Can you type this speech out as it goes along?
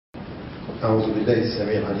أعوذ بالله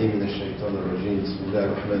السميع العليم من الشيطان الرجيم بسم الله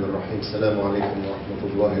الرحمن الرحيم السلام عليكم ورحمة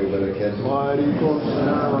الله وبركاته. وعليكم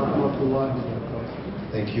السلام ورحمة الله وبركاته.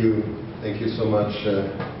 Thank you so much,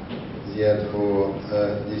 Ziad, for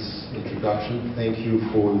this introduction. Thank you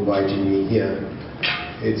for inviting me here.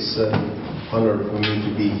 It's an honor for me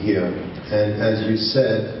to be here. And as you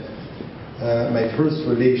said, my first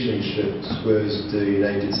relationships with the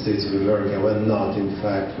United States of America were not, in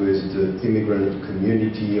fact, with the immigrant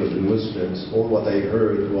community or the Muslims. All what I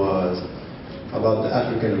heard was about the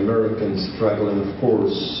African American struggle, and of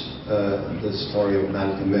course, the story of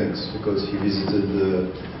Malcolm X, because he visited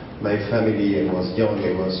my family. I was young,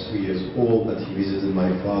 I was 3 years old, but he visited my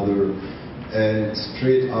father. And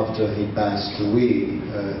straight after he passed away,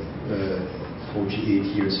 48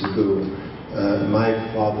 years ago, my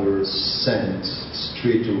father sent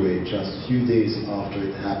straight away, just a few days after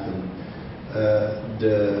it happened,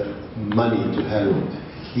 the money to help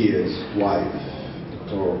his wife,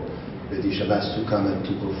 Dr. Shabaaz, to come and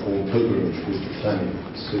to perform pilgrimage with the family.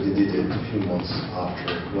 So they did it a few months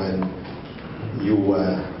after, when you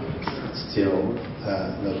were still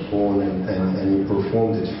not born, and you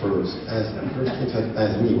performed it first. In fact,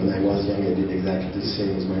 as me, when I was young, I did exactly the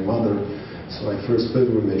same as my mother. So my first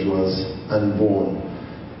pilgrimage was unborn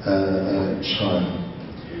child.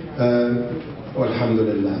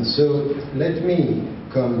 Alhamdulillah. So let me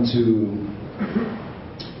come to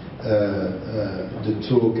the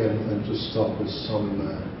talk and to start with some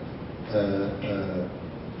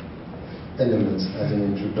elements as an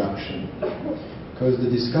introduction. Because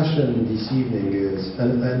the discussion this evening is,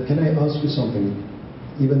 and can I ask you something?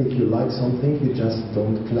 Even if you like something, you just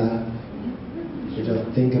don't clap. You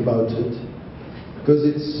just think about it. Because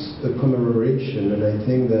it's a commemoration, and I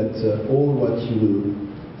think that all what you will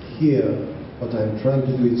hear, what I'm trying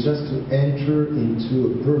to do is just to enter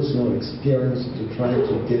into a personal experience, to try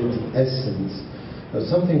to get the essence of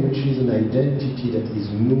something which is an identity that is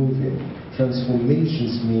moving.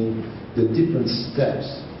 Transformations mean the different steps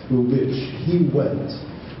through which he went.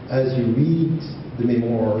 As you read the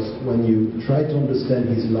memoirs, when you try to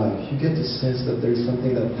understand his life, you get a sense that there is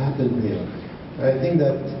something that happened here. I think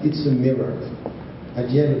that it's a mirror. At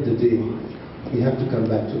the end of the day, we have to come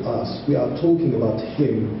back to us. We are talking about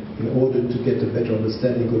him in order to get a better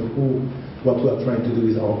understanding of what we are trying to do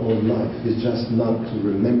with our own life. It's just not to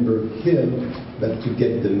remember him, but to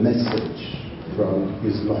get the message from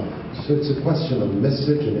his life. So it's a question of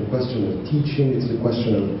message and a question of teaching. It's a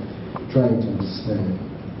question of trying to understand.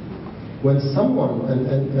 When someone,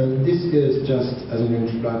 and this is just as an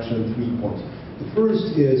introduction, 3 points. The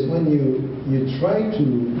first is when you try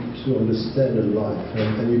to understand a life,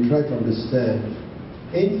 and you try to understand,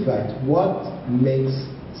 in fact, what makes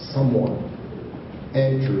someone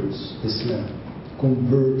enters Islam,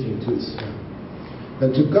 converting to Islam. And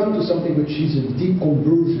to come to something which is a deep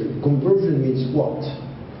conversion. Conversion means what?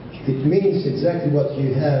 It means exactly what you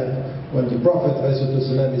have when the Prophet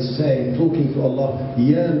ﷺ is saying, talking to Allah,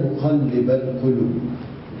 Ya muqallib al-qulub,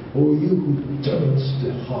 or you who turns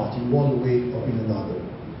the heart in one way or in another.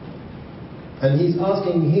 And he's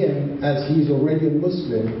asking him, as he's already a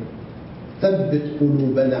Muslim, ثبت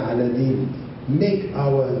قلوبنا على دينك, make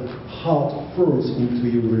our heart first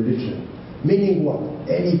into your religion. Meaning what?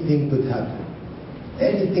 Anything could happen.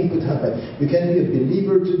 Anything could happen. You can be a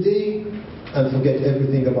believer today and forget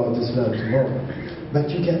everything about Islam tomorrow. But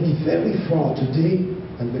you can be very far today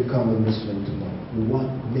and become a Muslim tomorrow.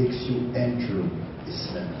 What makes you enter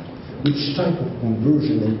Islam? Which type of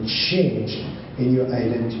conversion and change in your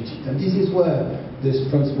identity? And this is where these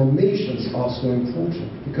transformations are so important,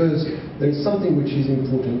 because there is something which is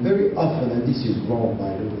important very often, and this is wrong,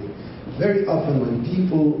 by the way. Very often when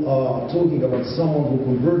people are talking about someone who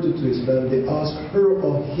converted to Islam, they ask her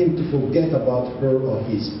or him to forget about her or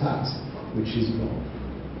his past, which is wrong.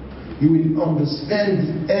 You will understand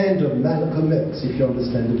the end of Malcolm X if you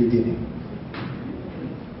understand the beginning.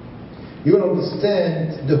 You will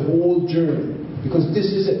understand the whole journey, because this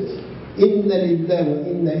is it. Inna lillahi wa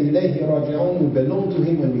inna ilayhi raji'un. We belong to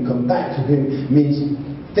him, when we come back to him, means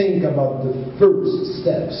think about the first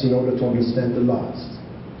steps in order to understand the last.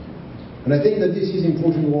 And I think that this is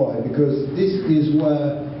important. Why? Because this is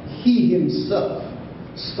where he himself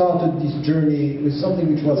started this journey with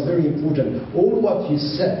something which was very important. All what he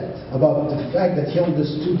said about the fact that he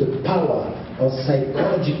understood the power of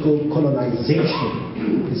psychological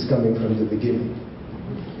colonization is coming from the beginning.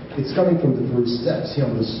 It's coming from the first steps. He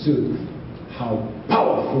understood how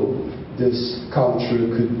powerful this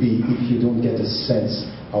culture could be if you don't get a sense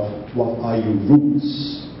of what are your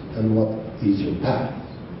roots and what is your path.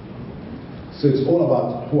 So it's all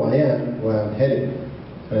about who I am, where I'm headed.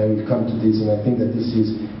 And I will come to this, and I think that this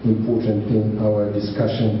is important in our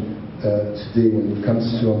discussion today when it comes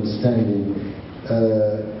to understanding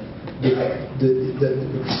the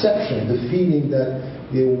perception, the feeling that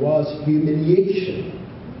there was humiliation,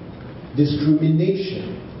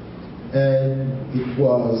 discrimination, and it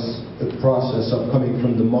was a process of coming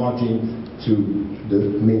from the margin to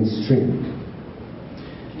the mainstream.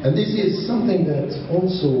 And this is something that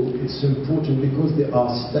also is important because there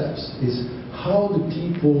are steps, is how the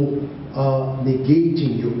people are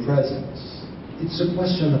negating your presence. It's a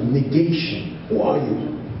question of negation. Who are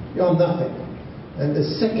you? You are nothing. And the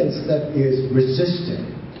second step is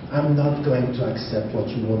resisting. I'm not going to accept what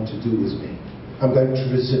you want to do with me. I'm going to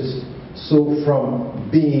resist. So from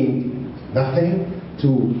being nothing to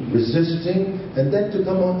resisting, and then to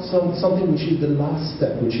come on something which is the last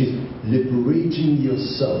step, which is liberating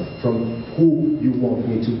yourself from who you want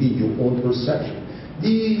me to be, your own perception.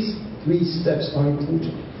 These three steps are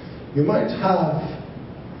important. You might have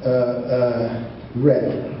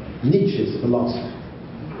read Nietzsche's philosophy.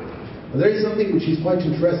 And there is something which is quite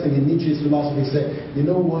interesting in Nietzsche's philosophy. He said, you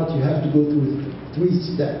know what, you have to go through 3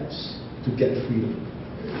 steps to get freedom.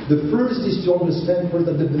 The first is to understand first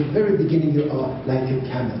that at the very beginning you are like a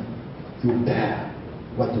camel. You bear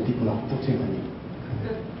what the people are putting on you.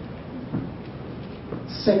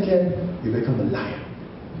 Second, you become a lion.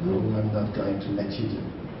 No, I'm not going to let you do.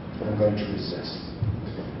 I'm going to resist.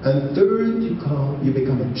 And third, you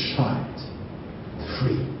become a child.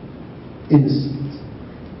 Free. Innocent.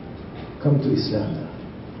 Come to Islam now.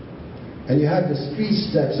 And you have these 3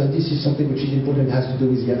 steps, and this is something which is important, it has to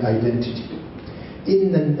do with your identity.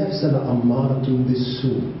 إِنَّ النَّفْسَ لَأَمَّارَةٌ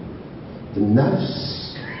بِالسُّوءِ. The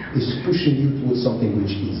nafs is pushing you towards something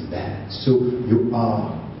which is bad. So you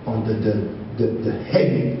are under the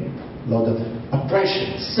heavy lot of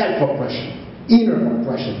oppression, self-oppression, inner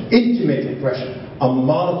oppression, intimate oppression.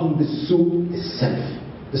 أَمَّارَةٌ بِالسُّوءِ is self,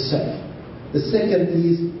 the self. The second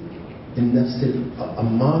is النفس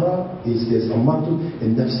الأمارة is this أمارة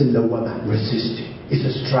النفس اللوامة, resisting. It's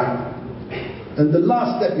a struggle. And the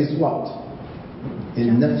last step is what?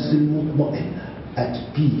 النفس المطمئنة, at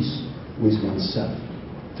peace with oneself.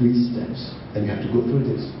 3 steps. And you have to go through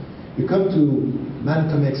this. You come to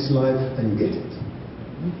Malcolm X's life and you get it.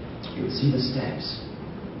 You will see the steps.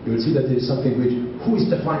 You will see that there is something which, who is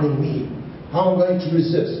defining me? How am I going to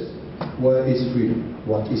resist? Where is freedom?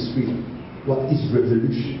 What is freedom? What is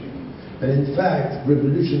revolution? And in fact,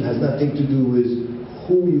 revolution has nothing to do with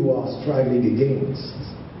who you are striving against.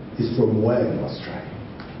 It's from where you are striving.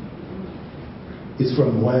 It's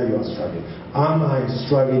from where you are striving. Am I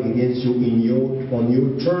striving against you on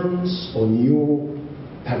your terms, on your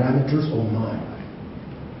parameters, or mine?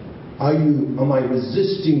 Am I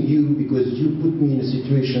resisting you because you put me in a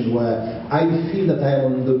situation where I feel that I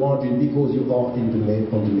am on the margin because you are on the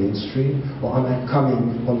mainstream? Or am I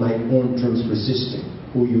coming on my own terms, resisting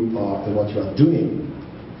who you are and what you are doing,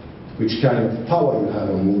 which kind of power you have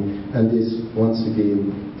on me? And this, once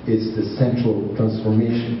again, is the central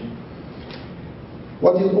transformation.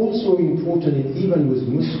 What is also important, even with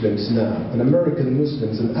Muslims now, and American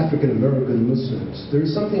Muslims and African American Muslims, there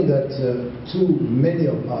is something that too many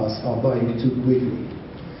of us are buying too quickly.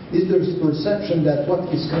 Is there this perception that what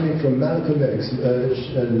is coming from Malcolm X,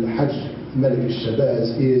 Hajj Malik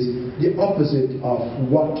Shabaaz, is the opposite of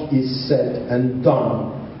what is said and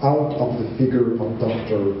done out of the figure of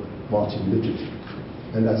Dr. Martin Luther King.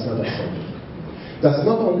 And that's not acceptable. That's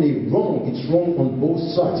not only wrong, it's wrong on both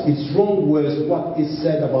sides. It's wrong with what is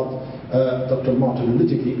said about Dr. Martin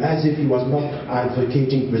Luther King, as if he was not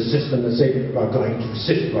advocating resistance and saying, we are going to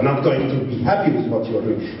resist, we're not going to be happy with what you are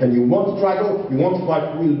doing. And you want struggle, you want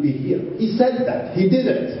fight, we'll be here. He said that, he did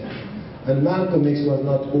it. And Malcolm X was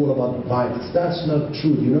not all about violence. That's not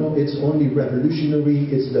true. You know, it's only revolutionary.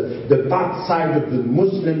 It's the bad side of the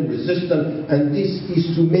Muslim resistance, and this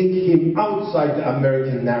is to make him outside the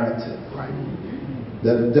American narrative. Right.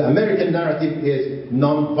 The American narrative is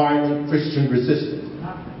non-violent Christian resistance.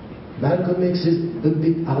 Malcolm X is a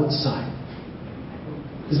bit outside.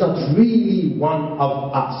 He's not really one of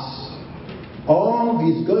us. Or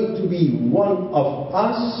he's going to be one of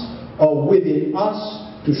us, or within us,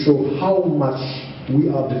 to show how much we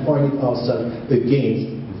are defining ourselves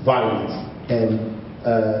against violence and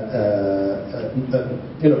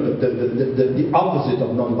the opposite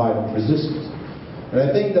of non-violent resistance. And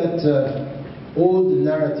I think that all the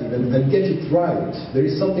narrative, and get it right, there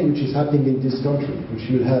is something which is happening in this country which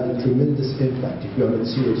will have a tremendous impact if we are not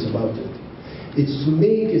serious about it. It's to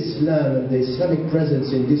make Islam and the Islamic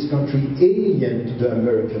presence in this country alien to the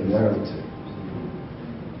American narrative.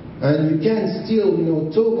 And you can still,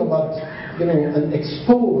 talk about, and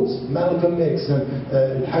expose Malcolm X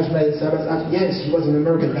and Shabaaz. Yes, he was an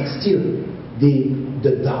American, but still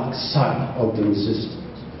the dark side of the resistance.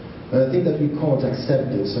 And I think that we can't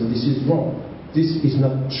accept this, and this is wrong. This is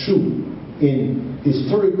not true in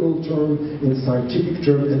historical terms, in scientific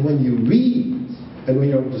terms, and when you read and when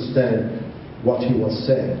you understand what he was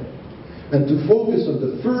saying. And to focus on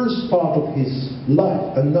the first part of his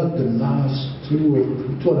life and not the last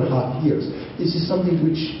 2.5 years. This is something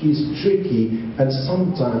which is tricky and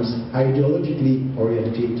sometimes ideologically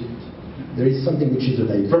orientated. There is something which is a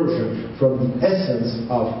diversion from the essence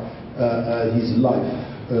of his life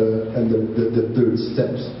and the third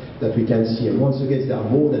steps that we can see. And once again, there are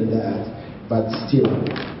more than that, but still,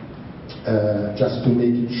 just to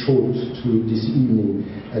make it short to this evening,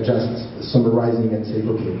 just summarizing and saying,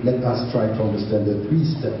 okay, let us try to understand the 3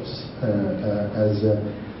 steps as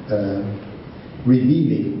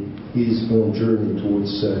revealing his own journey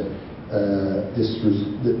towards the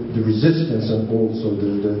resistance and also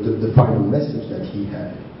the final message that he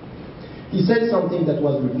had. He said something that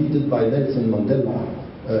was repeated by Nelson Mandela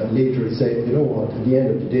later. He said, you know what, at the end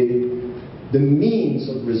of the day, the means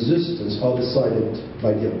of resistance are decided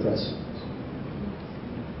by the oppressor.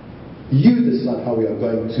 You decide how we are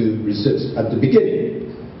going to resist at the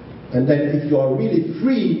beginning. And then if you are really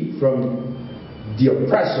free from the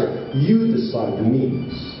oppressor, you decide the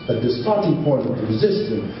means. But the starting point of the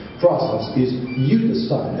resistance process is you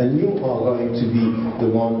decide, and you are going to be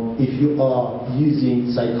the one, if you are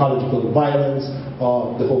using psychological violence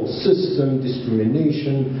or the whole system,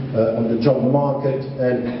 discrimination on the job market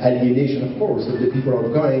and alienation, of course, that the people are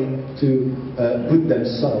going to put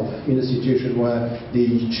themselves in a situation where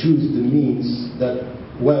they choose the means that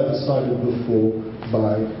were decided before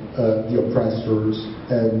by the oppressors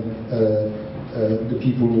and the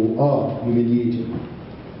people who are humiliated.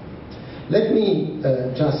 Let me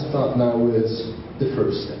just start now with the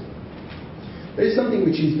first step. There is something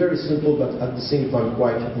which is very simple but at the same time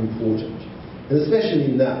quite important. And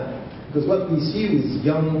especially now, because what we see with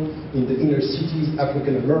young in the inner cities,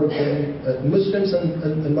 African American, Muslims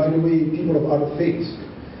and by the way, people of other faiths,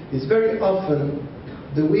 is very often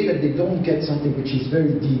the way that they don't get something which is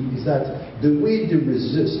very deep is that the way they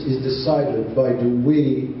resist is decided by the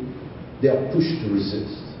way they are pushed to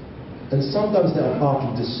resist. And sometimes they are part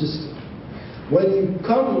of the system. When you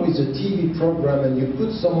come with a TV program and you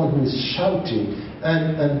put someone who is shouting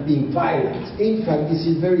and being violent, in fact, this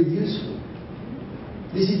is very useful.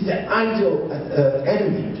 This is the ideal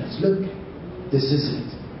enemy. Just look, this is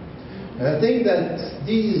it. And I think that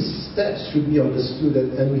these steps should be understood,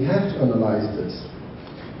 and we have to analyze this.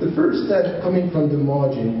 The first step, coming from the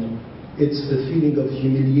margin, it's the feeling of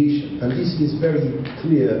humiliation. And this is very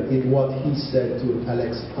clear in what he said to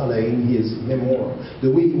Alex Haley in his memoir.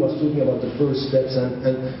 The way he was talking about the first steps,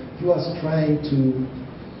 and he was trying to,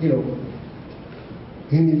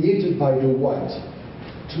 humiliated by the white,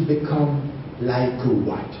 to become like a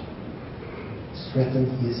white. Straighten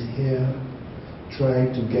his hair,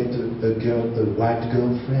 trying to get a white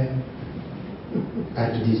girlfriend,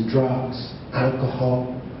 and these drugs,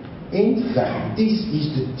 alcohol. In fact, this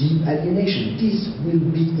is the deep alienation. This will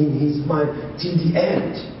be in his mind till the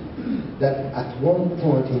end. That at one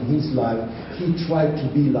point in his life, he tried to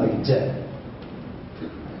be like them.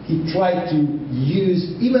 He tried to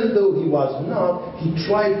use, even though he was not, he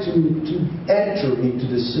tried to enter into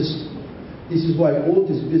the system. This is why all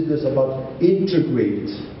this business about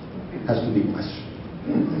integrate has to be questioned.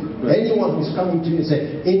 Anyone who's coming to you and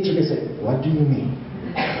say, integrate, say, what do you mean?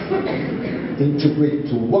 Integrate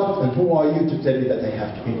to what, and who are you to tell me that I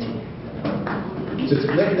have to integrate? So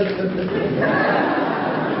no.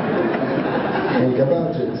 Think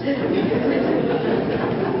about it.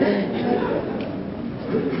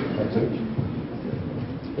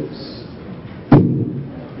 Oops.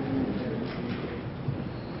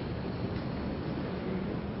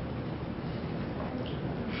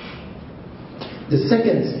 The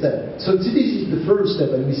second step. So this is the first step,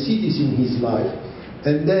 and we see this in his life.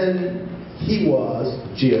 And then he was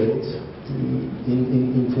jailed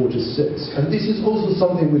in 46. And this is also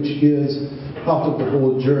something which is part of the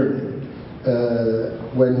whole journey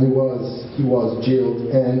when he was jailed.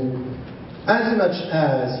 And as much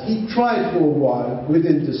as he tried for a while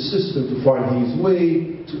within the system to find his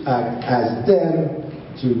way, to act as them,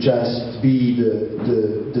 to just be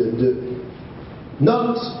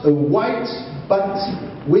not a white, but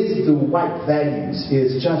with the white values,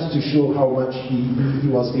 is just to show how much he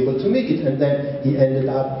was able to make it. And then he ended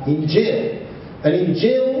up in jail. And in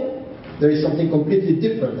jail, there is something completely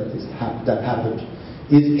different that happened.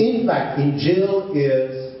 In fact, in jail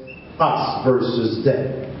is us versus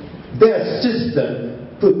them. Their system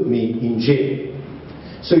put me in jail.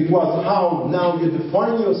 So it was how now you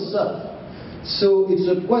define yourself. So it's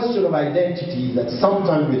a question of identity that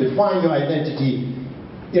sometimes you define your identity,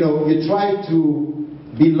 you try to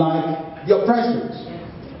be like the oppressors.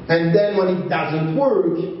 And then when it doesn't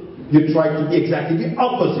work, you try to be exactly the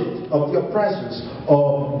opposite of the oppressors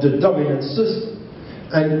or the dominant system.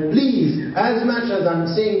 And please, as much as I'm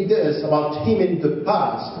saying this about him in the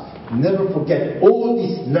past, never forget all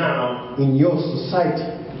this now in your society.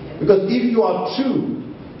 Because if you are true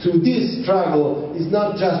to this struggle, it's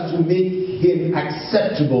not just to make him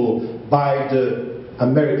acceptable by the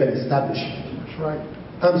American establishment. That's right.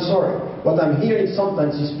 I'm sorry. What I'm hearing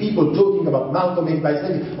sometimes is people talking about Malcolm X by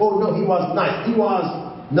saying, oh no, he was nice. He was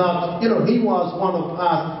not, he was one of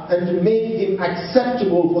us. And to make him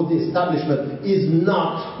acceptable for the establishment is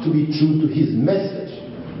not to be true to his message.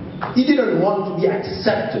 He didn't want to be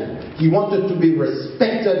accepted. He wanted to be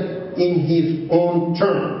respected in his own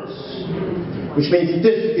terms. Which means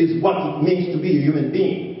this is what it means to be a human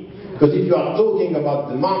being. Because if you are talking about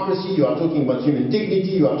democracy, you are talking about human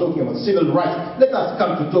dignity, you are talking about civil rights, let us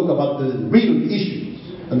come to talk about the real issues.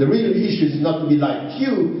 And the real issues is not to be like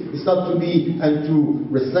you, it's not to be and to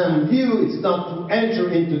resemble you, it's not to enter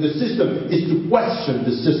into the system, it's to question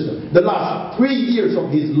the system. The last 3 years of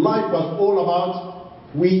his life was all about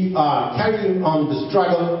we are carrying on the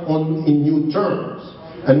struggle in new terms.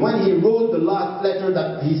 And when he wrote the last letter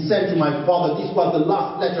that he sent to my father, this was the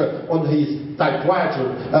last letter on his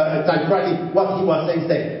typewriting. What he was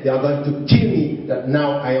saying, they are going to kill me, that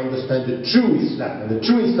now I understand the true Islam. And the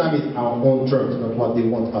true Islam is our own terms, not what they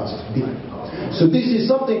want us to be. So this is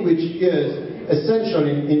something which is essential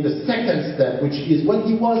in the second step, which is when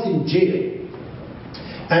he was in jail.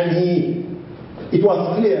 And it was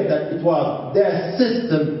clear that it was their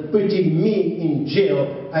system putting me in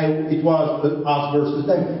jail. It was us versus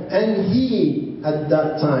them. And he, at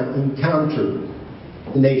that time, encountered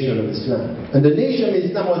the Nation of Islam. And the Nation of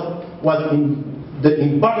Islam was in the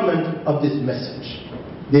embodiment of this message.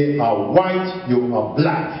 They are white, you are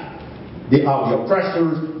black. They are the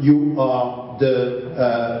oppressors, you are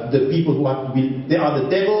the people who have to be, they are the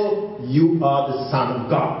devil, you are the son of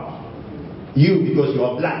God. You, because you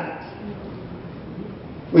are black.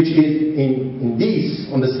 Which is, in this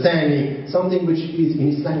understanding, something which is,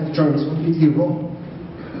 in Islamic terms, completely wrong.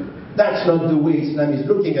 That's not the way Islam is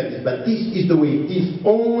looking at it, but this is the way his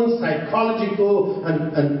own psychological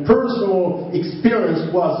and personal experience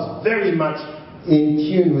was very much in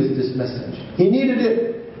tune with this message. He needed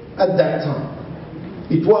it at that time.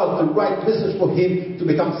 It was the right message for him to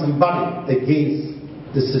become somebody against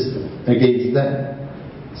the system, against them.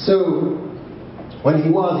 So, when he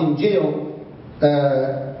was in jail,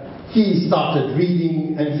 he started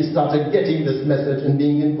reading and he started getting this message and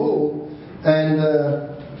being involved. And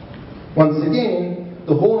once again,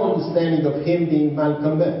 the whole understanding of him being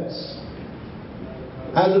Malcolm X,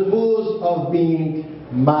 as opposed of being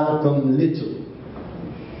Malcolm Little.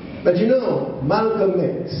 But Malcolm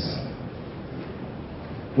X,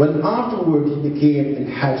 when afterward he became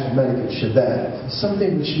Al-Hajj Malik al-Shabaaz,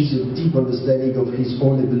 something which is a deep understanding of his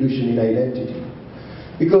own evolution in identity.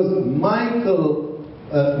 Because Malcolm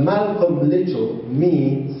Little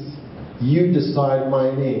means you decide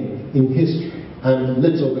my name in history. I'm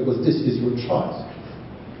Little because this is your choice.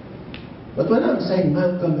 But when I'm saying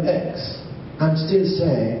Malcolm X, I'm still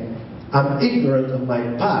saying I'm ignorant of my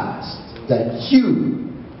past that you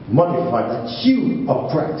modified, that you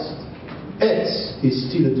oppressed. X is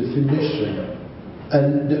still a definition,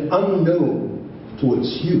 and the unknown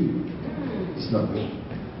towards you is not me.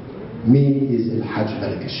 Me is Al-Hajj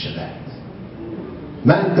Malik al-Shabaaz.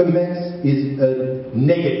 Malcolm X is a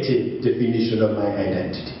negative definition of my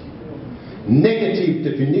identity. Negative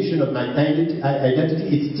definition of my identity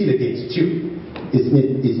is still against you.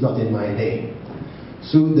 It's not in my name.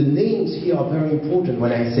 So the names here are very important.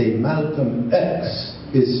 When I say Malcolm X,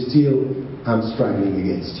 is still I'm struggling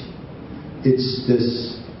against you. It's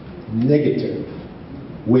this negative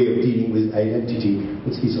way of dealing with identity,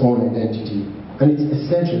 with his own identity. And it's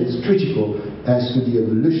essential, it's critical as to the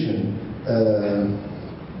evolution.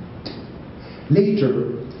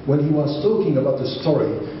 Later, when he was talking about the story,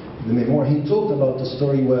 the memoir, he talked about the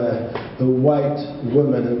story where a white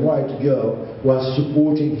woman, a white girl, was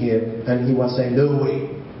supporting him, and he was saying, no way,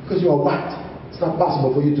 because you are white. It's not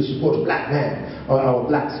possible for you to support a black man or a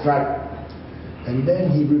black struggle. And then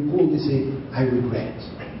he recalled, he said, I regret.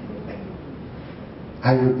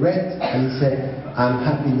 I regret, and he said, I'm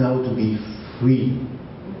happy now to be free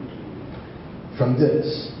from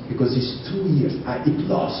this. Because it's 2 years.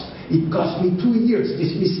 It cost me 2 years,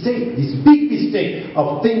 this mistake, this big mistake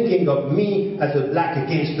of thinking of me as a black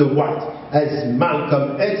against the white, as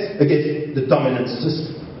Malcolm X against the dominant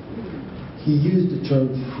system. He used the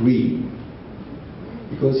term free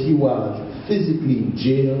because he was physically in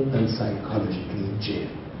jail and psychologically in jail.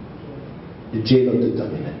 The jail of the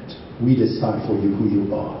dominant. We decide for you who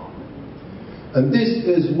you are. And this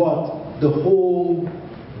is what the whole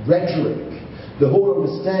rhetoric, the whole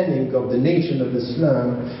understanding of the nation of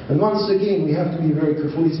Islam, and once again we have to be very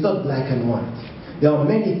careful, it's not black and white. There are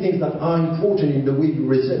many things that are important in the way you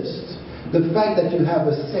resist. The fact that you have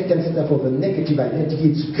a second step of a negative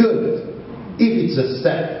identity, it's good if it's a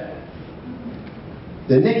step.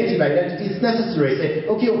 The negative identity is necessary. Say,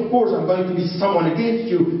 okay, of course I'm going to be someone against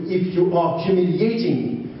you if you are humiliating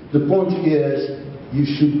me. The point is, you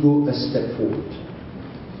should go a step forward.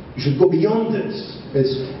 You should go beyond this.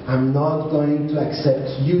 It's, I'm not going to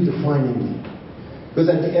accept you defining me. Because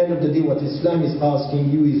at the end of the day, what Islam is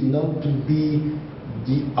asking you is not to be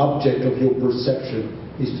the object of your perception,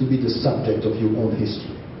 is to be the subject of your own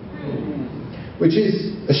history. Which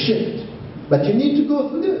is a shift. But you need to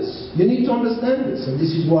go through this. You need to understand this. And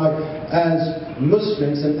this is why, as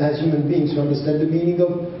Muslims and as human beings, you understand the meaning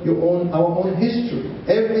of our own history.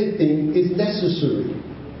 Everything is necessary.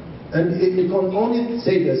 And you can only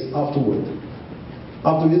say this afterward.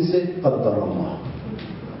 Afterwards, you say, Qaddar Allah.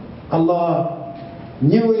 Allah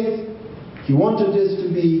knew it. He wanted this to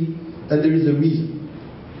be, and there is a reason.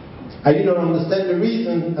 I did not understand the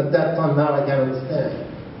reason at that time. Now I can understand.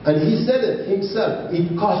 And he said it himself.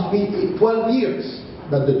 It cost me 12 years.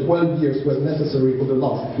 But the 12 years was necessary for the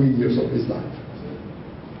last 3 years of his life.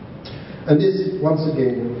 And this, once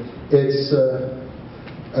again, it's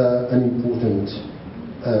an important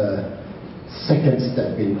second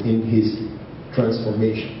step in his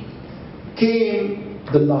transformation. Came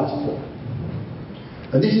the last one.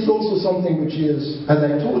 And this is also something which is, as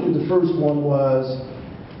I told you, the first one was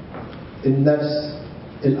in Nafs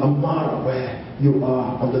al-Ammara, where you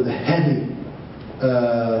are under the heavy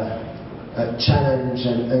challenge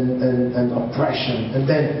and oppression, and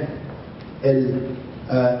then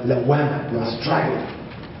al-Lawama, you are struggling.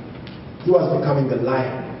 He was becoming a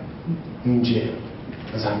lion in jail,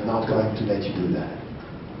 because I'm not going to let you do that.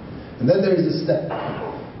 And then there is a step.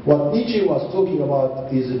 What Nietzsche was talking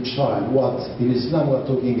about is a child. What in Islam we're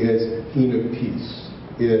talking is inner peace,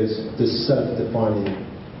 is the self-defining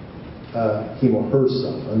him or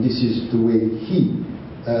herself, and this is the way he.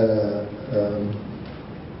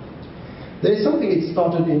 There is something it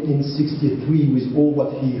started in '63 with all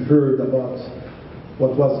what he heard about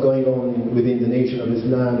what was going on within the nation of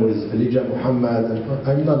Islam with Elijah Muhammad, and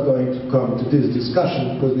I'm not going to come to this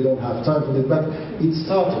discussion because we don't have time for it, but it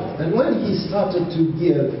started. And when he started to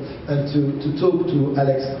give and to talk to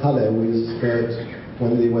Alex Haley, when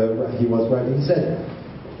he was writing, he said,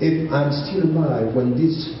 if I'm still alive when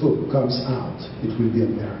this book comes out, it will be a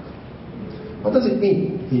miracle. What does it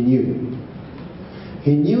mean? He knew.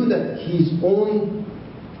 He knew that his own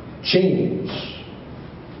change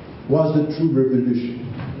was the true revolution.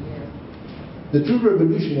 The true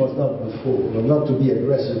revolution was not before, or not to be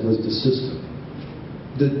aggressive with the system.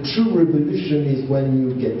 The true revolution is when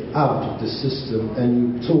you get out of the system and you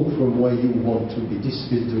talk from where you want to be. This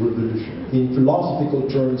is the revolution. In philosophical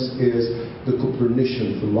terms, is the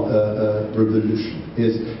Copernican revolution.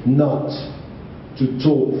 Is not to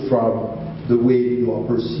talk from the way you are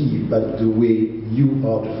perceived, but the way you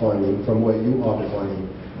are defining, from where you are defining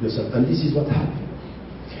yourself. And this is what happened.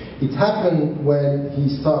 It happened when he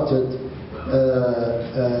started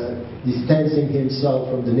distancing himself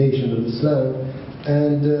from the nation of Islam,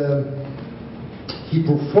 and he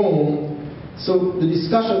performed. So the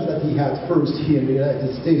discussions that he had first here in the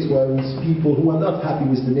United States were with people who were not happy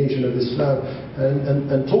with the nation of Islam,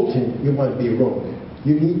 and told him, you might be wrong.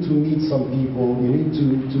 You need to meet some people, you need to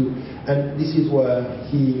and this is where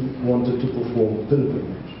he wanted to perform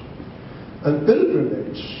pilgrimage. And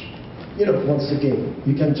pilgrimage, you know, once again,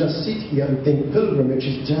 you can just sit here and think pilgrimage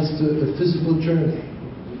is just a physical journey.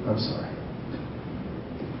 I'm sorry.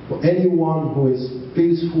 For anyone who is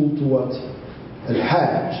faithful to what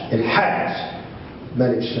Al-Hajj,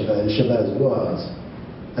 Malik Shabaaz was,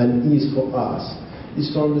 and is for us, is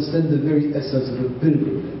to understand the very essence of a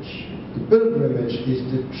pilgrimage. The pilgrimage is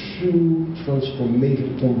the true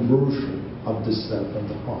transformation, conversion of the self and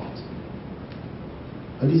the heart.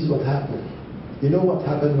 And this is what happened. You know what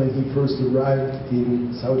happened when he first arrived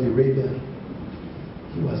in Saudi Arabia?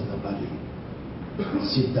 He was nobody.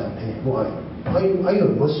 Sit down here. Why? Are you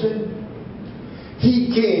a Muslim?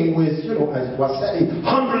 He came with, you know, as was said,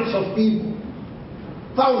 hundreds of people,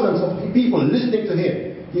 thousands of people listening to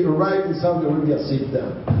him. he arrived in Saudi Arabia, sit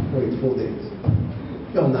down, wait 4 days.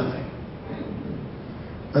 You're nothing.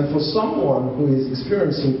 And for someone who is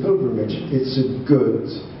experiencing pilgrimage, it's a good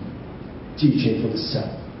teaching for the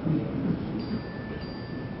self.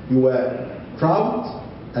 You were proud,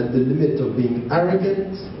 at the limit of being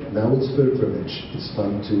arrogant. Now it's pilgrimage. It's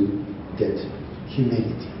time to get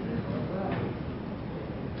humility.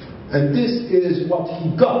 And this is what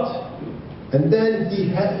he got. And then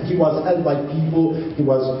he was held by people. He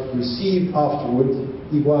was received afterwards.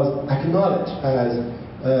 He was acknowledged as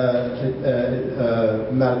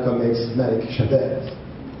Malcolm X, Malik Shabaaz.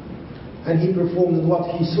 And he performed, and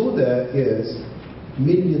what he saw there is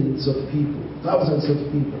millions of people, thousands of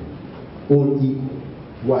people, all equal,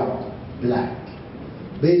 white, black,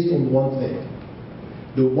 based on one thing.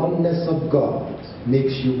 The oneness of God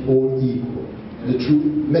makes you all equal. The true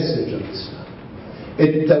message of Islam.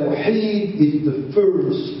 Tawheed is the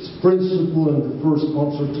first principle and the first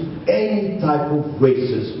answer to any type of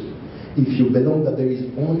racism. If you belong that there is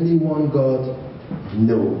only one God,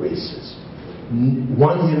 no racism.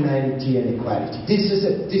 One humanity and equality. This is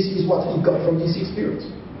it. This is what he got from this experience.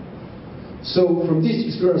 So from this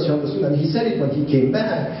experience he understood, and he said it when he came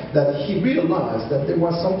back, that he realized that there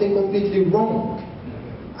was something completely wrong.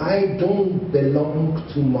 I don't belong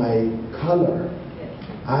to my color.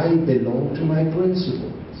 I belong to my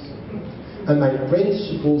principles. And my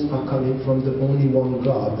principles are coming from the only one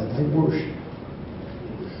God that I worship.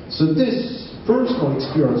 So this personal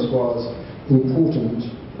experience was important,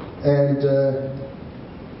 and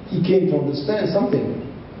he came to understand something.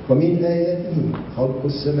 وَمِنْ آيَاتِهِ خَلْقُ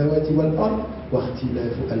السَّمَاوَاتِ وَالْأَرْضِ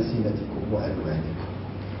وَاخْتِلَافُ أَلْسِنَتِكُمْ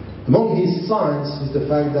وَأَلْوَانِكُمْ. Among his signs is the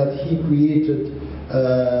fact that he created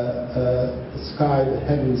the sky, the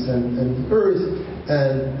heavens, and the earth,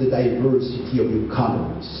 and the diversity of your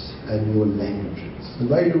colors and your languages. And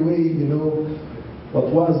by the way, you know, what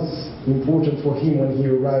was important for him when he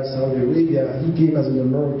arrived in Saudi Arabia, he came as an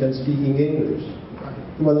American speaking English.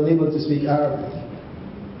 He was unable to speak Arabic.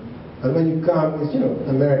 And when you come, it's, you know,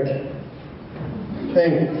 American,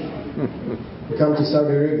 English. You come to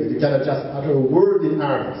Saudi Arabia, you cannot just utter a word in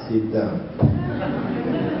Arabic, sit down.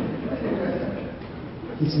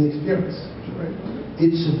 It's an experience.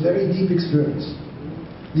 It's a very deep experience.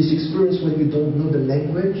 This experience when you don't know the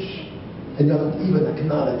language and you're not even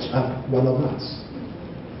acknowledged as one of us.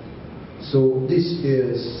 So this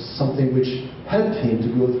is something which helped him to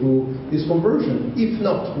go through his conversion. If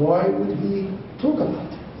not, why would he talk about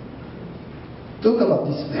it? Talk about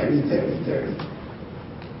this very, very, very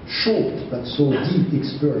short but so deep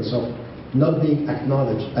experience of not being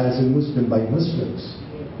acknowledged as a Muslim by Muslims,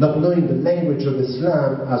 not knowing the language of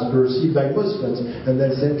Islam as perceived by Muslims, and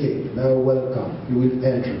then say, okay, now welcome, you will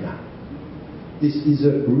enter now. This is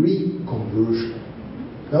a reconversion.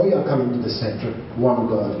 Now we are coming to the center, one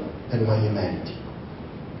God and one humanity.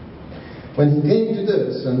 When he came to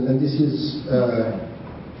this, and this is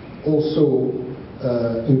also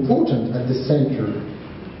important at the center,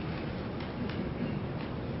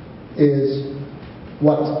 is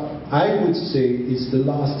what I would say is the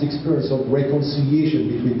last experience of reconciliation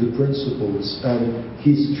between the principles and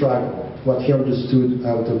his struggle, what he understood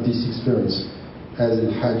out of this experience as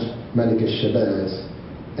Al-Hajj Malik al-Shabaaz,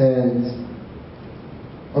 and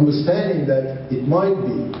understanding that it might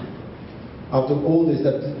be, after all this,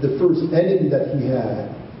 that the first enemy that he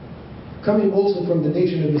had, coming also from the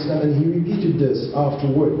nation of Islam, and he repeated this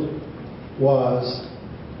afterward, was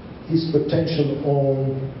his potential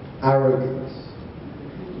own arrogance.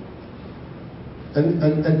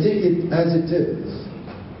 And take it as it is.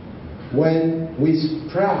 When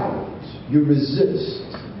with proud you resist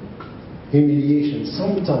humiliation,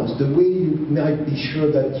 sometimes the way you might be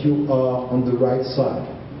sure that you are on the right side,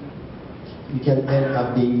 you can end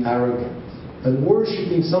up being arrogant. And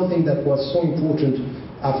worshipping something that was so important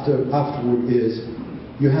afterward is,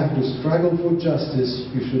 you have to struggle for justice,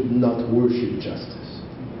 you should not worship justice.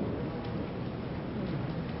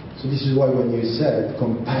 So this is why when you said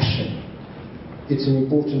compassion, it's an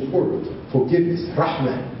important word. Forgiveness,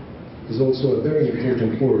 rahmah, is also a very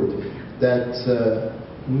important word that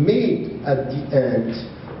made at the end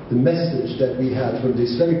the message that we had from the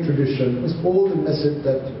Islamic tradition was all the message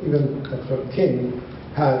that even Dr. King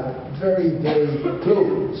had very, very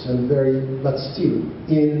close and very, but still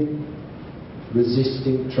in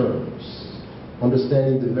resisting terms,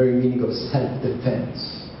 understanding the very meaning of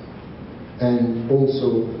self-defense, and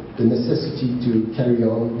also the necessity to carry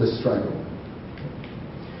on the struggle.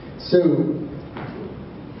 So,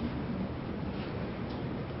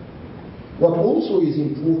 what also is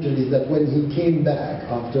important is that when he came back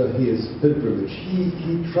after his pilgrimage, he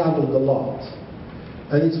traveled a lot.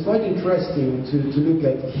 And it's quite interesting to look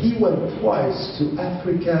at, he went twice to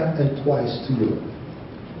Africa and twice to Europe.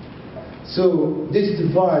 So this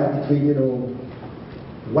divide between,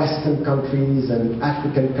 Western countries and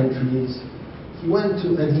African countries, he went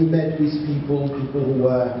to and he met with people who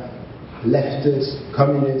were leftists,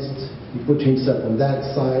 communists. He put himself on that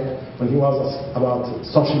side. When he was asked about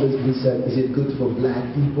socialism, he said, is it good for black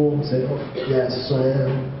people? He said, oh, yes, I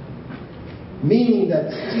am. Meaning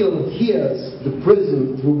that still here's the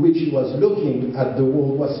prism through which he was looking at the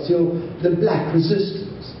world was still the black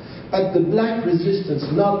resistance. But the black resistance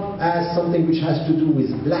not as something which has to do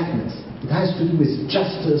with blackness. It has to do with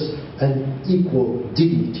justice and equal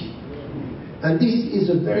dignity. And this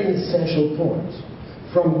is a very essential point.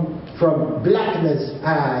 From blackness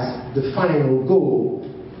as the final goal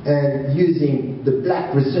and using the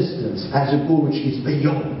black resistance as a goal which is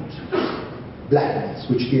beyond blackness,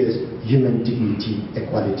 which is human dignity,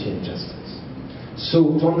 equality and justice.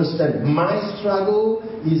 So to understand my struggle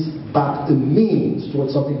is but a means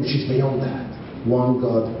towards something which is beyond that. One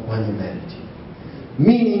God, one humanity.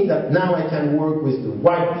 Meaning that now I can work with the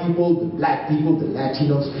white people, the black people, the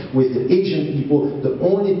Latinos, with the Asian people. The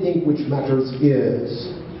only thing which matters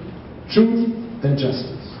is truth and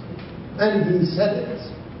justice. And he said it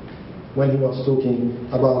when he was talking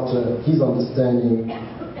about his understanding,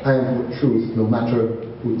 I am for truth no matter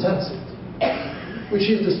who tells it. Which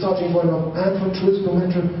is the starting point of I am for truth no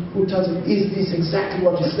matter who tells it. Is this exactly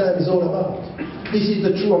what Islam is all about? This is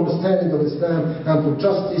the true understanding of Islam, and for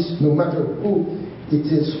justice no matter who it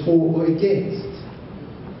is for or against.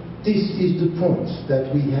 This is the point that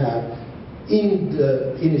we have in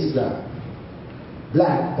Islam.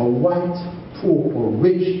 Black or white, poor or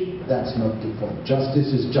rich, that's not the point. Justice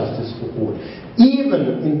is justice for all.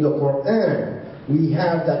 Even in the Quran, we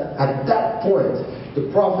have that at that point, the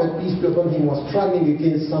Prophet, peace be upon him, was struggling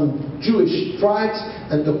against some Jewish tribes,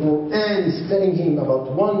 and the Quran is telling him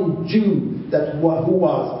about one Jew who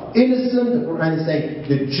was innocent. The Quran is saying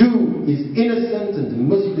the Jew is innocent and the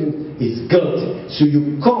Muslim is guilty. So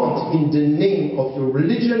you can't, in the name of your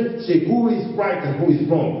religion, say who is right and who is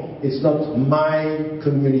wrong. It's not my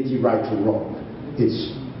community right or wrong.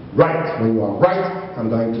 It's right. When you are right, I'm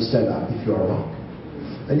going to stand up if you are wrong.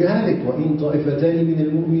 And you have it, وَإِن طَائِفَتَانِ مِنَ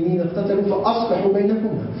الْمُؤْمِنِينَ اقْتَتَلُوا فَأَصْلِحُوا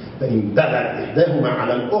بَيْنَهُمَا فَإِن بَغَتْ إِحْدَاهُمَا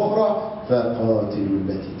عَلَى الْأُخْرَى فَقَاتِلُوا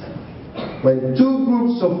الَّتِي تَبْغِي. When two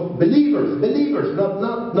groups of believers,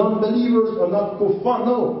 not non-believers or not kuffar,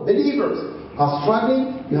 no, believers are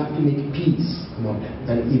struggling, you have to make peace among them.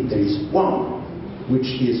 And if there is one which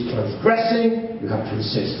is transgressing, you have to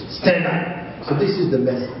resist. Stand up. So this is the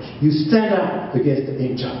message. You stand up against the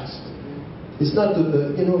unjust. It's not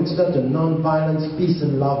it's not a non-violence, peace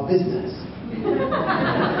and love business.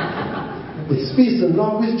 It's peace and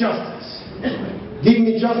love with justice. Give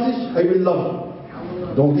me justice, I will love you.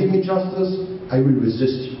 Don't give me justice, I will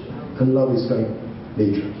resist you. And love is going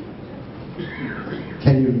later.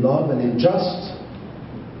 Can you love an unjust?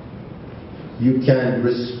 You can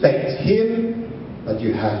respect him, but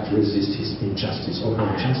you have to resist his injustice or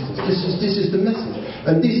injustice. This is the message.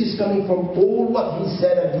 And this is coming from all what he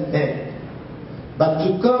said at the end. But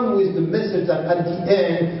to come with the message that at the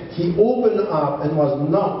end he opened up and was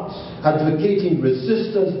not advocating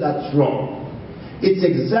resistance, that's wrong. It's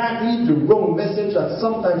exactly the wrong message that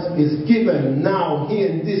sometimes is given now here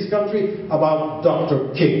in this country about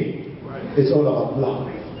Dr. King. It's all about love.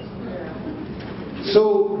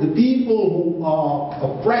 So the people who are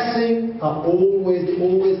oppressing they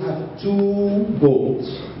always have two goals.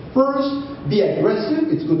 First, be aggressive,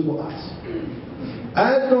 it's good for us.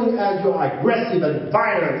 As long as you are aggressive and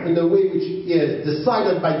violent in a way which is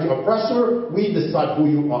decided by the oppressor, we decide who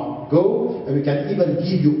you are. Go, and we can even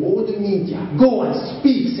give you all the media. Go and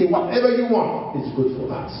speak, say whatever you want. It's good for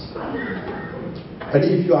us. And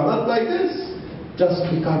if you are not like this, just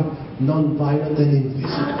become non-violent and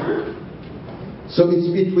invisible. So it's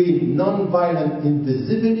between non-violent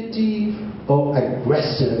invisibility or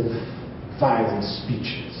aggressive, violent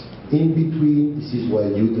speeches. In between, this is where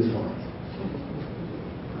you define.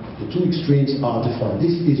 The two extremes are defined.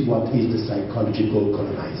 This is what is the psychological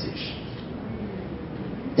colonization.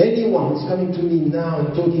 Anyone who's coming to me now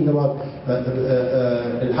and talking about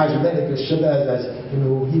Al-Hajj Malik al-Shabaaz as,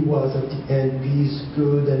 he was at the end peace,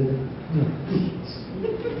 good, and peace.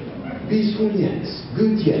 Peaceful, yes.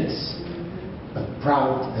 Good, yes. But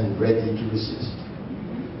proud and ready to resist.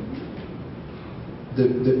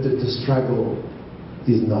 The struggle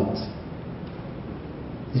is not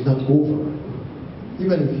over.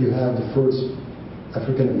 Even if you have the first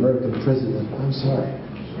African-American president, I'm sorry.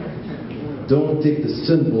 Don't take the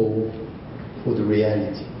symbol for the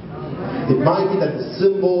reality. It might be that the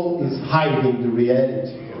symbol is hiding the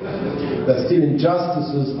reality. That still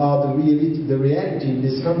injustices are the reality in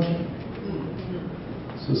this country.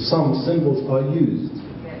 So some symbols are used,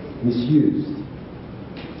 misused.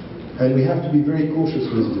 And we have to be very cautious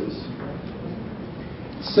with this.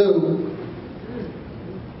 So,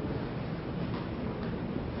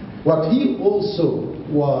 what he also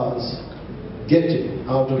was getting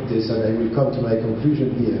out of this, and I will come to my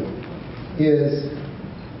conclusion here, is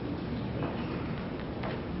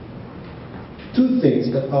two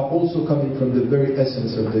things that are also coming from the very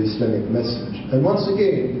essence of the Islamic message. And once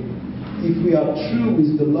again, if we are true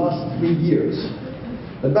with the last 3 years,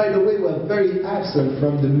 and by the way, we're very absent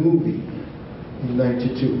from the movie in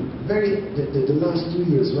 '92. The last 2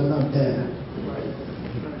 years were not there.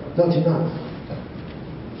 Not enough.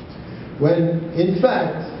 When, in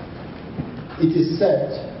fact, it is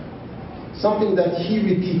said something that he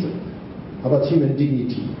repeated about human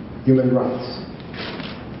dignity, human rights.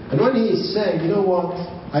 And when he is saying, you know what,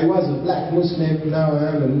 I was a black Muslim, now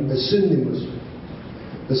I am a Sunni Muslim.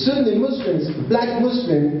 The Sunni Muslims, black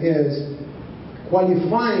Muslim is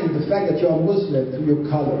qualifying the fact that you are Muslim through your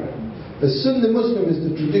color. The Sunni Muslim is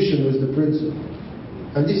the tradition, was the principle.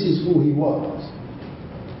 And this is who he was.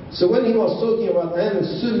 So when he was talking about I am a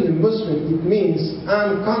Sunni Muslim, it means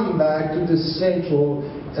I'm come back to the central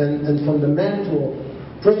and fundamental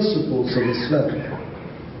principles of Islam.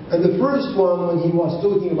 And the first one, when he was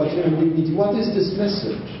talking about human dignity, what is this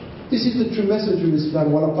message? This is the true message of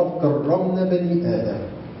Islam. وَلَقَدْ كَرَّمْنَا بَنِي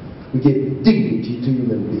آدَمَ. We give dignity to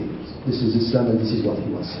human beings. This is Islam, and this is what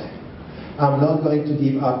he was saying. I'm not going to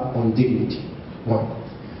give up on dignity. One.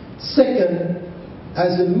 Second,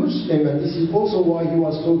 as a Muslim, and this is also why he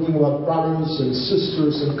was talking about brothers and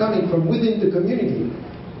sisters and coming from within the community,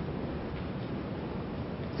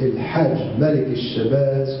 Al-Hajj Malik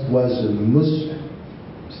al-Shabaaz was a Muslim.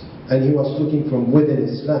 And he was talking from within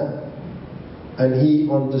Islam. And he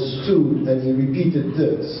understood and he repeated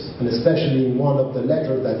this, and especially in one of the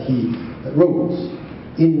letters that he wrote,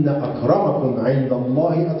 إِنَّ أَكْرَمَكُمْ عِنْدَ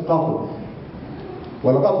اللَّهِ أَتْقَاكُمْ.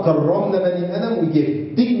 وَلَقَدْ كَرَّمْنَا بَنِي آدَمَ. We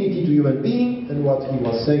gave dignity to human beings, and what he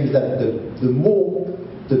was saying is that the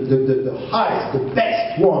highest, the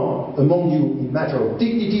best one among you in matter of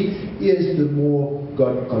dignity is the more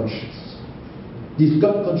God conscious. This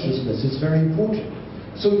God consciousness is very important.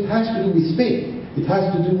 So it has to do with faith, it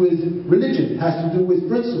has to do with religion, it has to do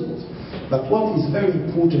with principles. But what is very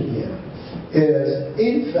important here is,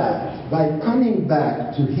 in fact, by coming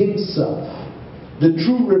back to himself, the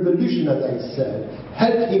true revolution, as I said,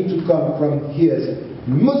 helped him to come from his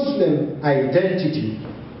Muslim identity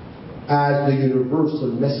as the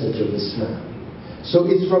universal message of Islam. So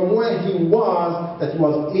it's from where he was that he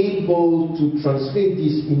was able to translate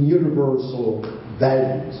this in universal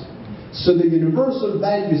values. So the universal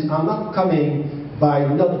values are not coming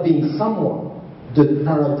by not being someone. The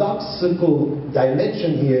paradoxical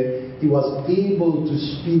dimension here, he was able to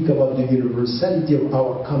speak about the universality of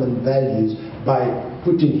our common values by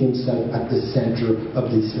putting himself at the center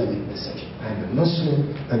of the Islamic message. I'm a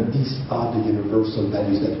Muslim, and these are the universal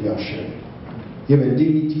values that we are sharing. Human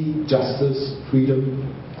dignity, justice, freedom.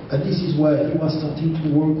 And this is where he was starting to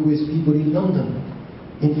work with people in London,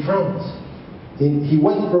 in France. He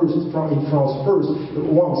went first in France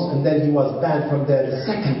once, and then he was banned from there the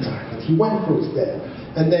second time. But he went first there.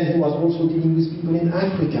 And then he was also dealing with people in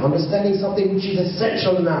Africa, understanding something which is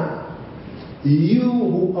essential now. You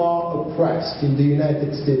who are oppressed in the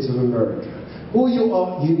United States of America, who you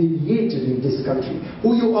are humiliated in this country,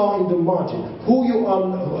 who you are in the margin, who you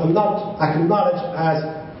are not acknowledged as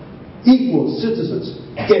equal citizens,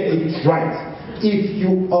 get it right. If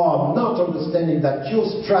you are not understanding that your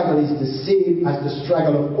struggle is the same as the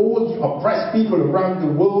struggle of all the oppressed people around the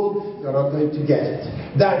world, you're not going to get it.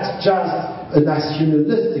 That's just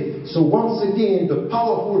nationalistic. So once again, the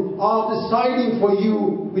powerful are deciding for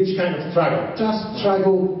you which kind of struggle. Just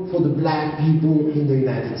struggle for the black people in the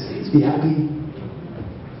United States. Be happy.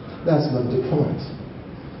 That's not the point.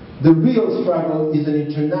 The real struggle is an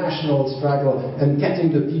international struggle, and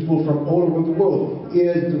getting the people from all over the world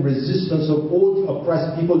is the resistance of all the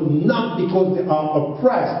oppressed people, not because they are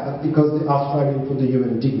oppressed, but because they are striving for the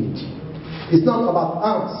human dignity. It's not about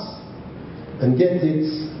us. And get it,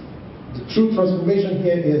 the true transformation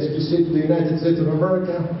here is to say to the United States of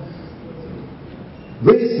America,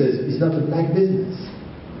 racism is not a black business.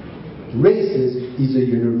 Racism is a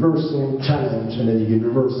universal challenge and a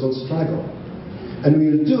universal struggle. And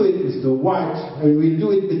we'll do it with the white, and we'll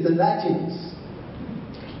do it with the Latins.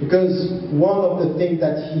 Because one of the things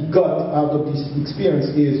that he got out of this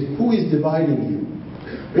experience is, who is dividing you?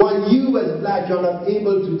 While you as black, you are not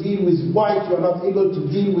able to deal with white, you are not able to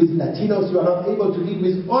deal with Latinos, you are not able to deal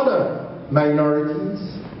with other minorities.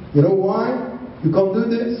 You know why you can't do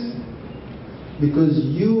this? Because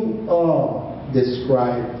you are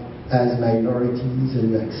described as minorities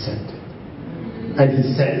and you accept it. And he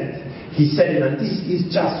said it. He said it, and this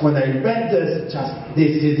is just, when I read this,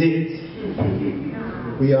 this is it.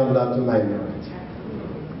 We are not a minority.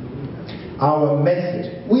 Our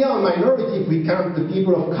message, we are a minority if we count the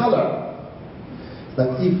people of color.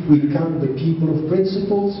 But if we count the people of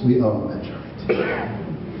principles, we are a majority.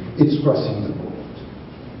 It's crossing the board.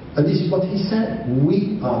 And this is what he said.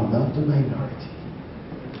 We are not a minority.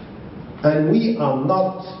 And we are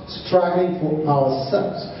not struggling for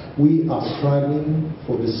ourselves. We are struggling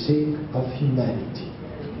for the sake of humanity.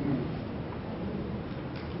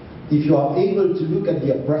 If you are able to look at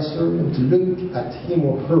the oppressor and to look at him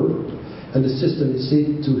or her, and the system is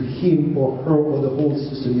said to him or her or the whole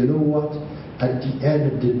system, you know what? At the end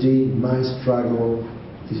of the day, my struggle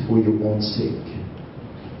is for your own sake.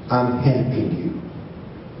 I'm helping you.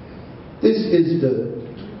 This is the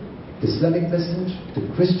Islamic message, the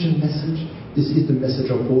Christian message. This is the message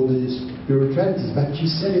of all the spiritualities. But you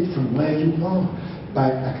said it from where you are, by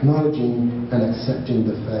acknowledging and accepting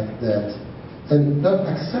the fact that, and not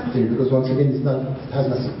accepting, because once again it has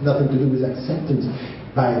nothing to do with acceptance,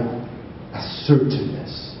 by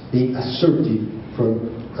assertiveness, being assertive from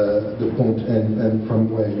the point and from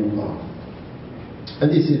where you are. And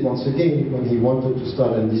this is once again when he wanted to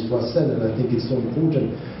start, and this was said, and I think it's so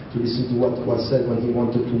important to listen to what was said when he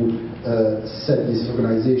wanted to set this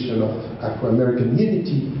organization of Afro-American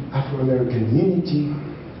unity. Afro-American unity,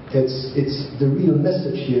 it's the real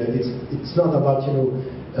message here. It's not about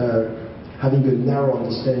having a narrow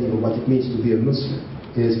understanding of what it means to be a Muslim.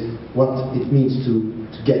 Is what it means to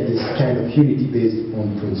get this kind of unity based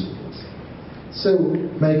on principles. So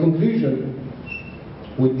my conclusion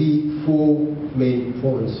would be 4 main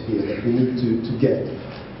points here that we need to get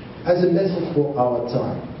as a message for our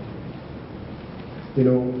time.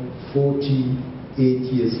 48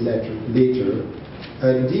 years later,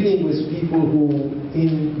 and dealing with people who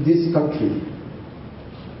in this country,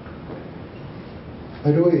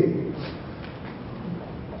 by the way,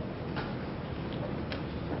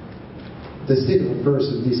 the state of affairs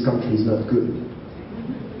of this country is not good.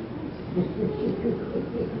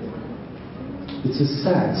 It's a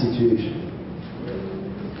sad situation.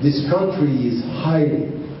 This country is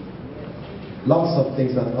hiding lots of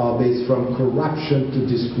things that are based from corruption to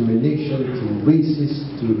discrimination to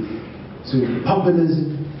racism to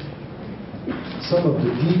populism. Some of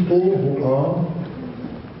the people who are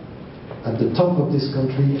at the top of this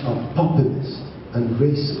country are populist and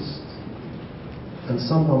racist. And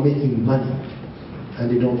some are making money and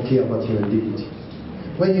they don't care about human dignity.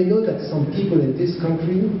 When you know that some people in this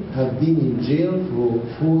country have been in jail for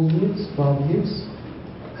 4 years, 5 years,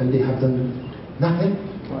 and they have done nothing,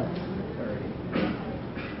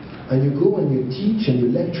 and you go and you teach and you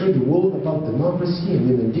lecture the world about democracy and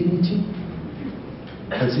human dignity,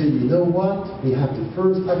 and say, you know what, we have the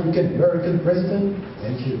first African American president,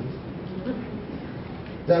 thank you.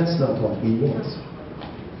 That's not what we want.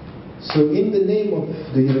 So in the name of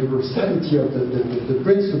the universality of the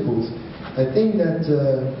principles, I think that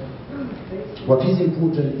what is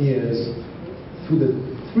important is, through the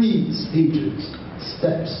 3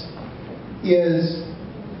 steps, is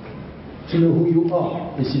to know who you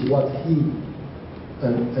are. This is what he,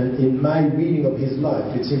 and in my reading of his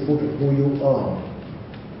life, it's important who you are.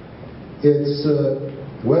 It's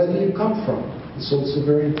where do you come from? It's also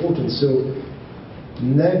very important. So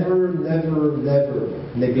never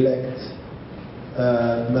neglect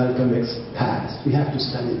Malcolm X's past. We have to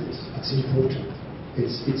study this. It's important.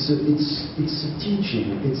 It's a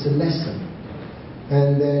teaching. It's a lesson.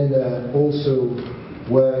 And then also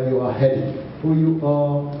where you are headed, who you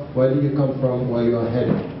are, where do you come from, where you are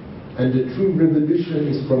headed. And the true revolution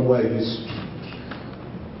is from where you speak.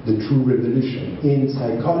 The true revolution, in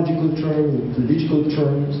psychological terms, in political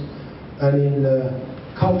terms, and in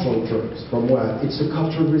cultural terms, from where it's a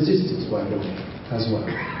cultural resistance, by the way, as well.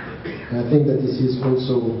 And I think that this is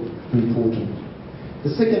also important. The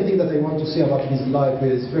second thing that I want to say about his life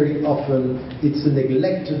is very often it's a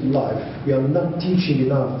neglected life. We are not teaching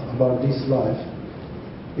enough about this life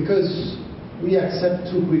because we accept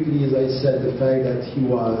too quickly, as I said, the fact that he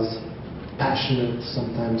was passionate,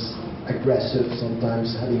 sometimes aggressive,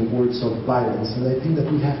 sometimes having words of violence. And I think that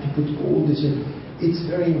we have to put all this in. It's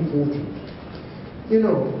very important.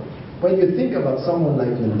 When you think about someone like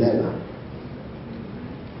Mandela,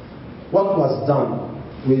 what was done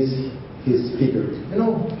with his figure? You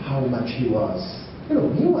know how much he was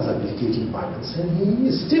he was advocating violence, and he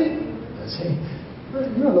is still saying,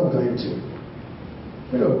 you are not going to.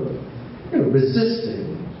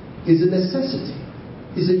 Resisting is a necessity,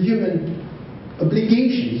 is a human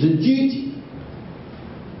obligation, is a duty.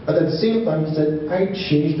 But at the same time, he said, I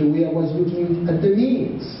changed the way I was looking at the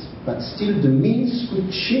means. But still, the means could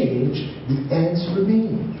change, the ends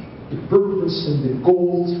remain. The purpose and the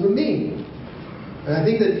goals remain. And I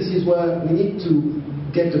think that this is where we need to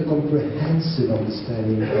get a comprehensive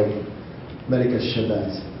understanding of Malika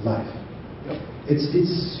Shabaaz's life.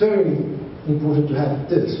 It's very important to have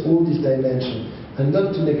all this dimension, and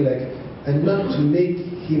not to neglect, and not to make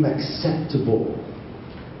him acceptable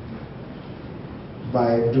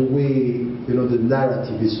by the way the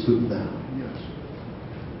narrative is put now.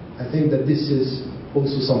 I think that this is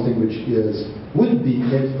also something which would be,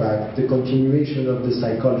 in fact, the continuation of the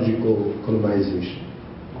psychological colonization,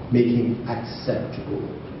 making acceptable.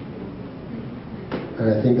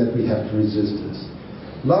 And I think that we have to resist this.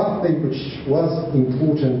 Last thing which was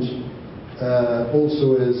important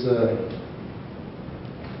also is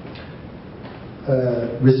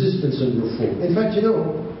resistance and reform. In fact,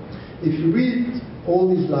 if you read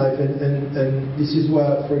all his life, and this is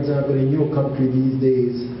why, for example, in your country these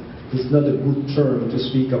days, it's not a good term to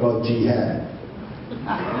speak about jihad.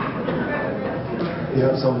 You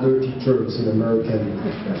have some dirty terms in American.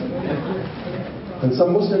 And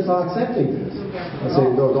some Muslims are accepting this. I say,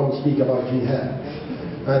 no, don't speak about jihad.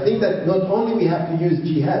 And I think that not only we have to use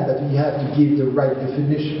jihad, but we have to give the right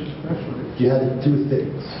definition. Jihad is two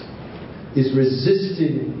things. Is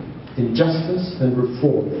resisting injustice and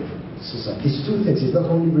reforming society. It's two things. It's not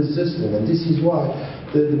only resisting, and this is why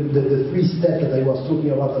the three steps that I was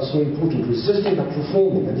talking about are so important. Resisting but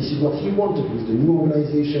reforming, and this is what he wanted with the new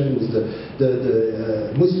organization, with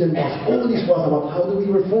the Muslim Mosque. All this was about how do we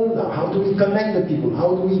reform now? How do we connect the people?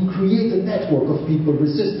 How do we create a network of people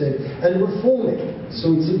resisting and reforming?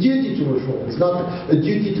 So it's a duty to reform. It's not a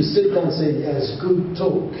duty to sit down and say, yes, good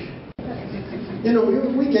talk.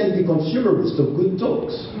 We can be consumerist of good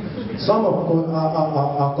talks. Some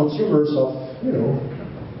are consumers of,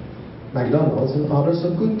 McDonald's, and others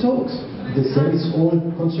of good talks. The same is all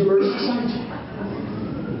consumerist society.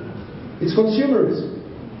 It's consumerism.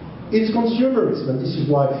 It's consumerism, and this is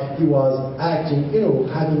why he was acting,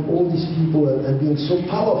 having all these people and being so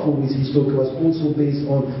powerful with his talk was also based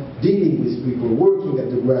on dealing with people, working at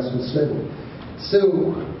the grassroots level.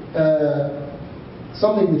 So,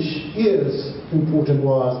 something which is important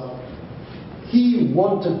was he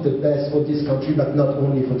wanted the best for this country, but not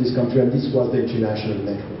only for this country, and this was the international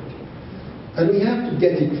network. And we have to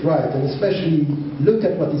get it right, and especially look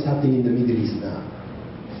at what is happening in the Middle East now.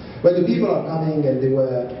 When the people are coming and they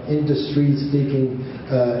were in the streets, taking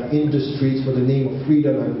in the streets for the name of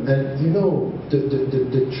freedom, and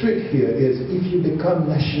the trick here is if you become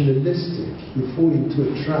nationalistic, you fall into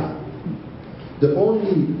a trap. The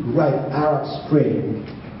only right Arab Spring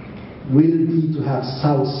will be to have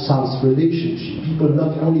South-South relationship. People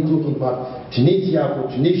not only talking about Tunisia for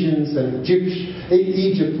Tunisians and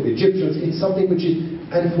Egypt for Egyptians. It's something which is,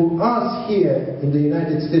 and for us here in the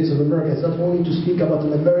United States of America, it's not only to speak about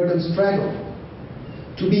an American struggle.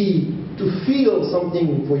 To feel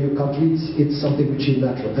something for your country, it's something which is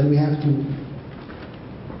natural, and we have to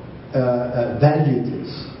value this.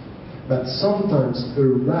 But sometimes a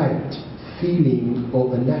right feeling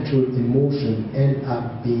or a natural emotion end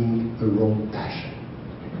up being a wrong passion.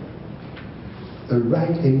 A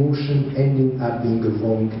right emotion ending up being a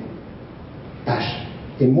wrong passion.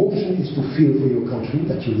 Emotion is to feel for your country,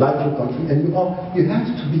 that you like your country, and you have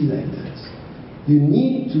to be like that. You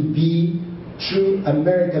need to be true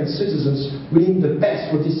American citizens willing the best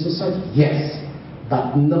for this society, yes,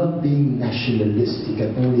 but not being nationalistic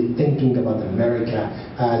and only thinking about America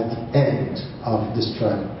as the end of the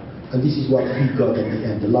struggle. And this is what we got at the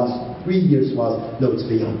end. The last 3 years was, no, it's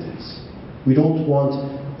beyond this. We don't want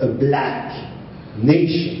a black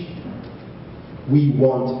nation. We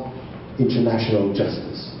want international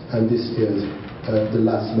justice. And this is the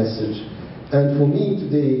last message. And for me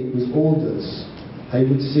today, with all this, I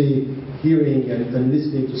would say, hearing and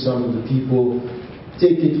listening to some of the people,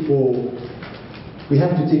 we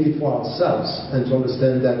have to take it for ourselves and to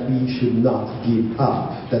understand that we should not give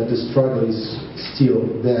up, that the struggle is still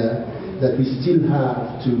there, that we still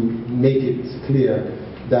have to make it clear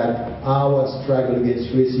that our struggle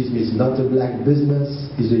against racism is not a black business,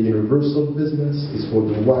 it's a universal business, it's for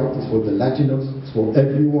the white, it's for the Latinos, it's for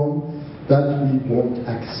everyone, that we won't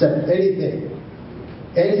accept anything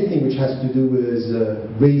which has to do with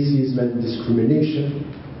racism and discrimination.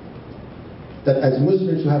 That as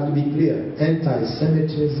Muslims we have to be clear,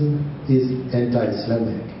 anti-Semitism is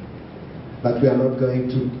anti-Islamic. but we are not going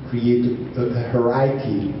to create a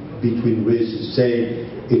hierarchy between races, say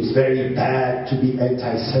it's very bad to be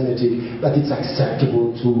anti-Semitic, but it's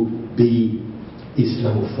acceptable to be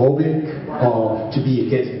Islamophobic or to be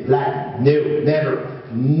against black. No, never.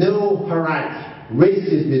 No hierarchy.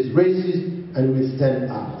 Racism is racism, and we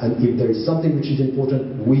stand up. And if there is something which is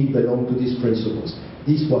important, we belong to these principles.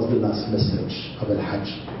 This was the last message of Al-Hajj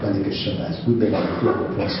Malik al-Shabaaz. We belong to our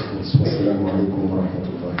principles. Wassalamu alaikum wa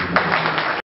rahmatullahi.